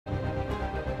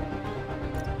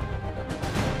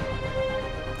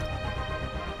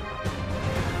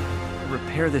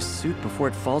repair this suit before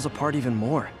it falls apart even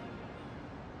more.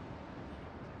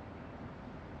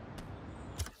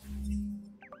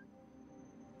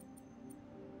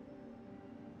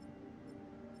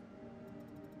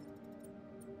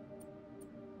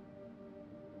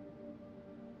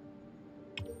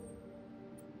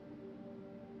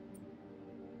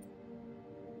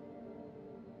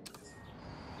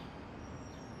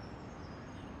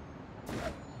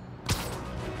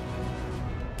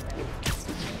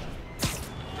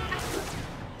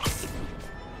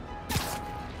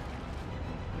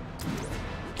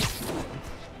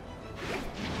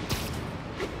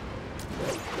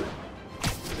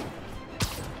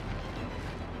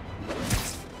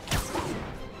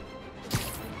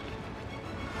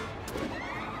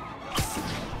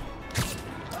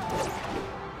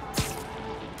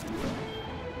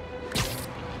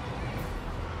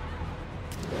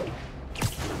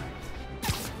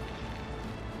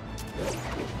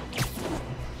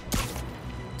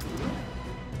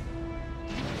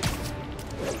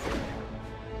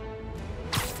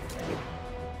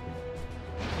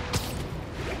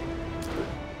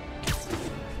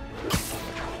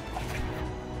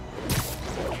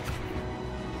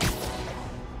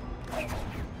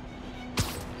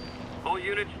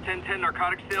 Units 1010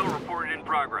 narcotic sale reported in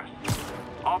progress.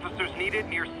 Officers needed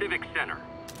near Civic Center.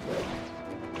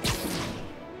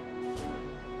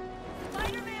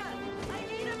 Spider-Man! I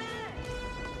need a minute!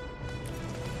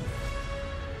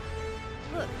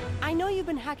 Look, I know you've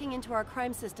been hacking into our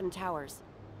crime system towers.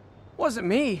 Wasn't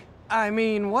me. I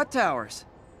mean, what towers?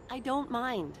 I don't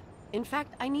mind. In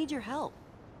fact, I need your help.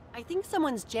 I think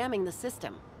someone's jamming the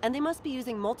system, and they must be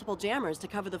using multiple jammers to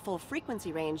cover the full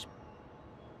frequency range.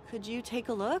 Could you take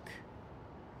a look?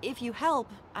 If you help,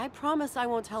 I promise I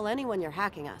won't tell anyone you're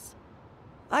hacking us.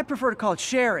 I prefer to call it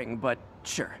sharing, but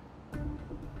sure.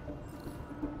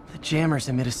 The jammers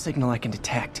emit a signal I can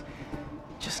detect.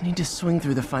 Just need to swing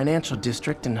through the financial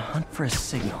district and hunt for a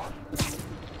signal.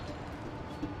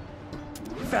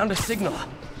 Found a signal.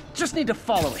 Just need to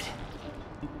follow it.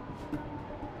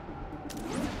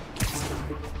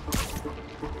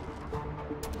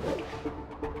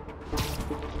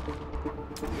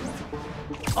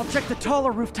 I'll check the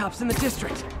taller rooftops in the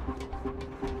district.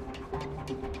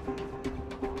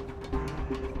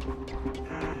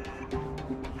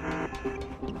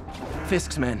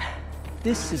 Fisk's men.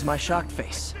 This is my shocked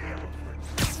face.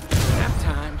 Nap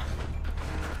time.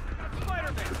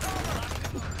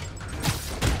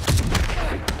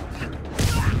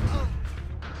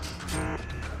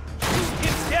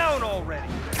 Get down already!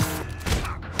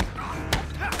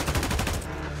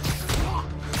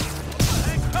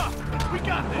 We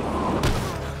got this!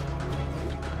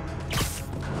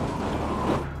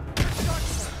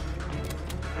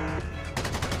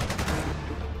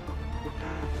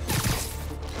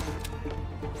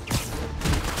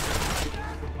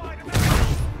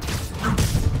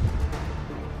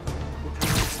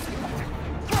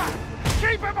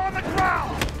 Keep him on the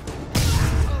ground!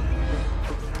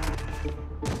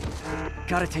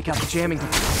 Gotta take out the jamming.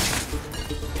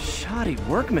 Shoddy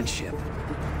workmanship.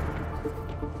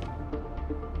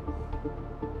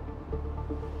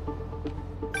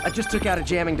 I just took out a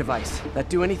jamming device. That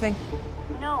do anything?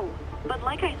 No, but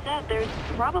like I said, there's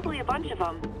probably a bunch of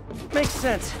them. Makes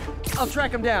sense. I'll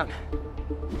track him down.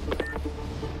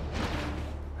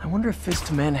 I wonder if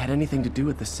Fisk's men had anything to do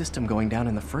with the system going down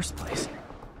in the first place.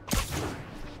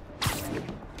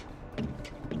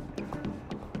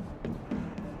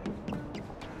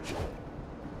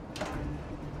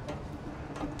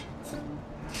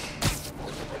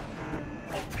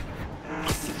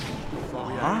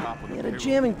 He had a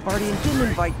jamming party and didn't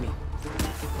invite me.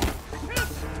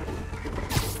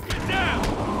 Get down!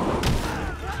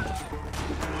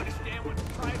 Understand what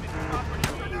private property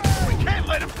means? We can't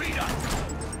let him beat us!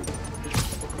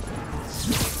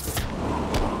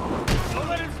 Don't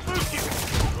let him spook you!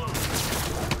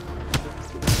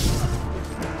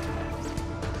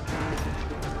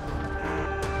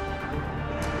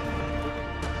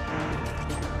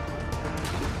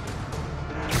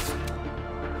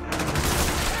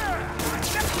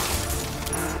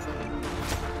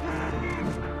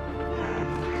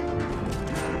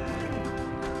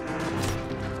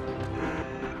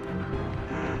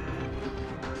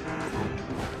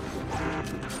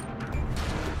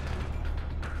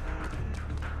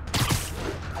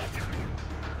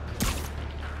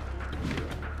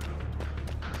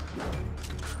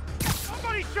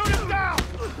 Somebody shoot him down!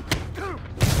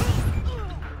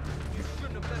 You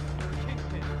shouldn't have left the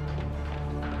kingpin.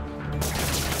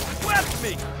 Left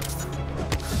me!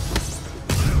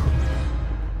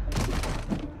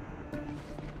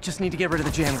 Just need to get rid of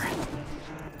the jammer.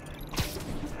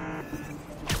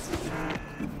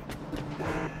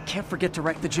 can't forget to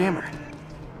wreck the jammer.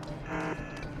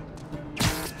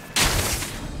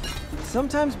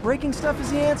 Sometimes breaking stuff is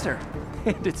the answer.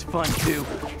 And it's fun, too.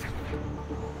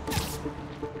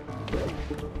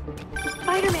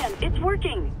 Spider-Man, it's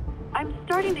working. I'm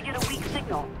starting to get a weak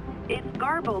signal. It's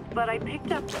garbled, but I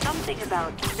picked up something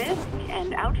about Fisk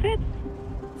and outfits.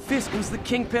 Fisk was the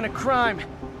kingpin of crime,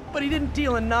 but he didn't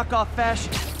deal in knockoff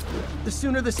fashion. The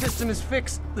sooner the system is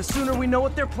fixed, the sooner we know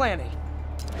what they're planning.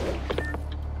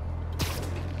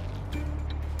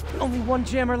 Only one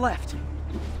jammer left.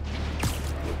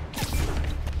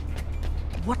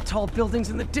 What tall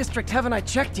buildings in the district haven't I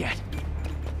checked yet?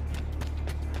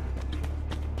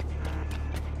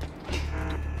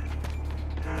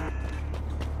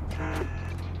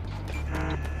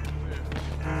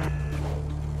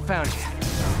 Found you.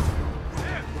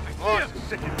 My boss is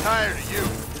sick and tired of you.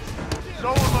 So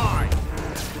am I.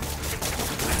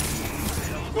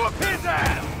 Whoop his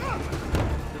ass!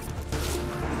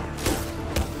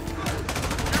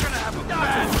 You're gonna have a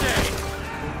bad day.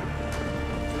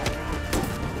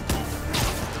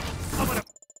 I'm gonna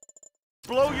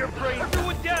blow your brains.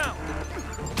 Everyone down!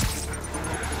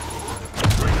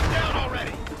 Bring him down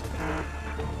already!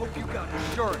 Hope you got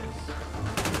insurance.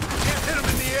 Can't hit him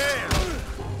in the air!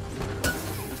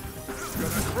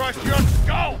 Gonna crush your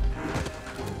skull!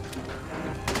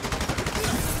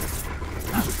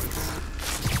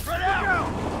 Spread out!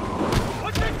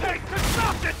 What's it take to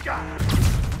stop this guy?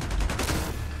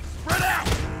 Spread out!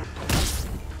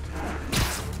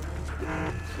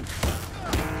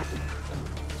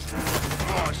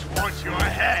 Boss wants your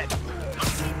head!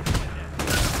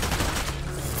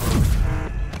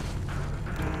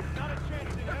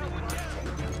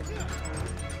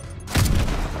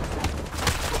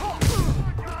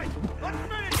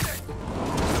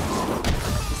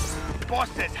 Boss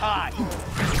says hi.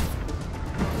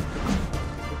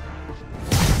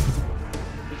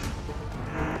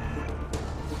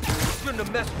 Shouldn't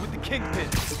have messed with the kingpin.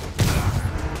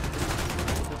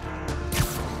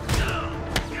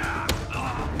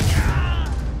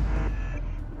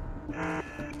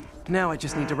 Now I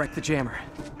just need to wreck the jammer.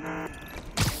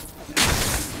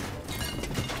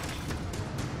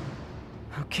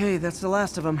 Okay, that's the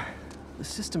last of them. The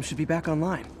system should be back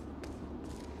online.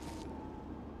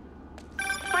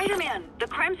 Spider-Man, the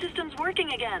crime system's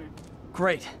working again.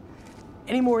 Great.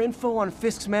 Any more info on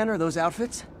Fisk's men or those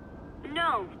outfits?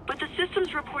 No, but the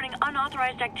system's reporting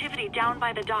unauthorized activity down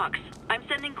by the docks. I'm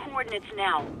sending coordinates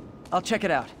now. I'll check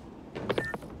it out.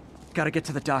 Gotta get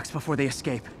to the docks before they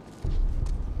escape.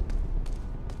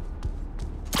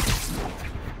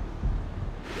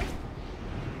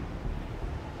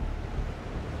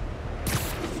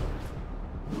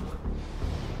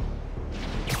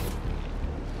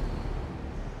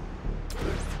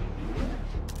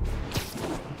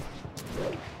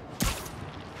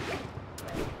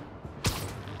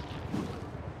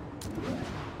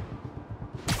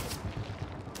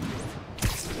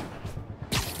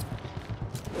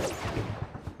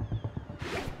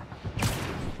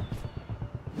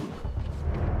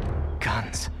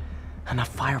 Guns. Enough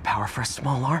firepower for a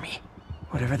small army.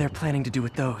 Whatever they're planning to do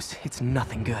with those, it's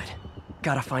nothing good.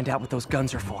 Gotta find out what those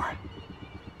guns are for.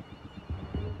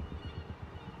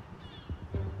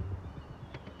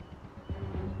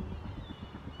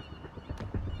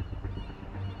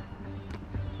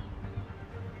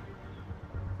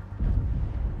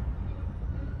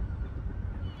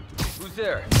 Who's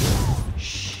there?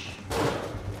 Shh.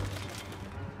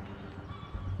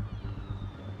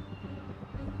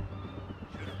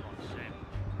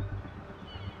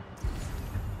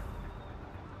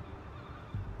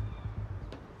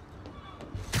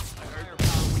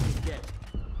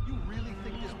 You really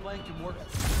think this plan can work?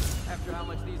 After how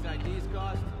much these IDs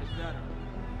cost, it better.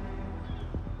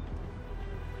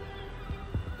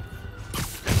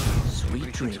 Sweet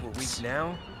He thinks we're dreams. weak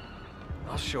now?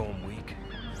 I'll show him weak.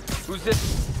 Who's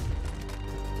this?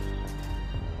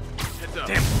 Heads up.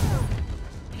 Damn.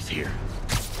 He's here.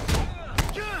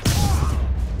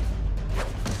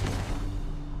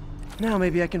 Now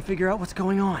maybe I can figure out what's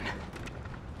going on.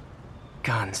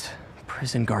 Guns,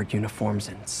 prison guard uniforms,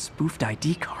 and spoofed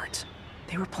ID cards.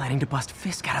 They were planning to bust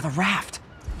Fisk out of the raft.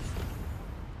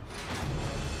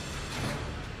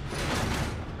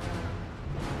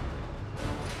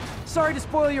 Sorry to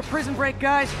spoil your prison break,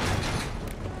 guys.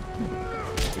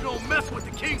 You don't mess with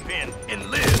the kingpin and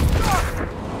live.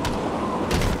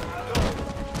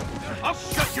 I'll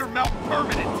shut your mouth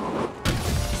permanent.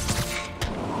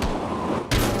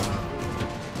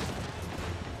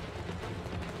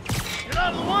 Get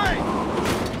out of the way!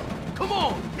 Come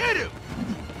on, hit him!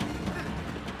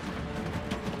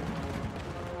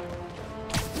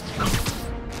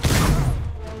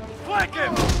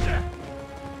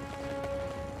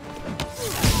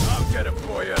 get it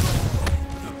for you.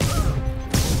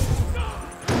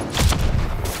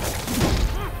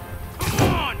 Come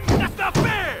on! That's not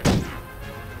fair!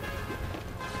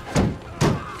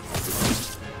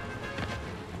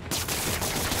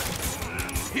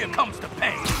 Here comes the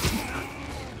pain.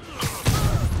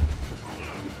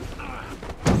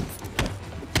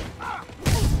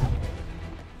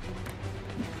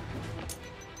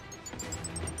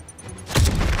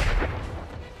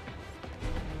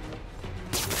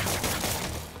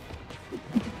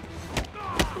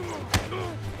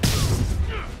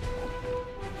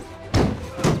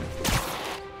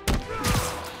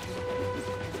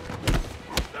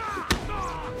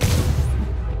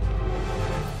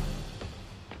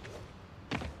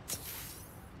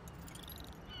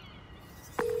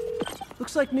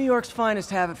 Looks like New York's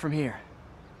finest have it from here.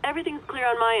 Everything's clear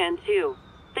on my end, too.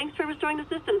 Thanks for restoring the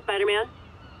system, Spider-Man.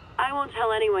 I won't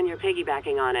tell anyone you're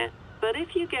piggybacking on it, but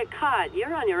if you get caught,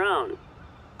 you're on your own.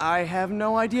 I have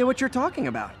no idea what you're talking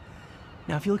about.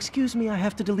 Now, if you'll excuse me, I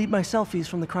have to delete my selfies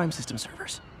from the crime system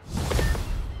servers.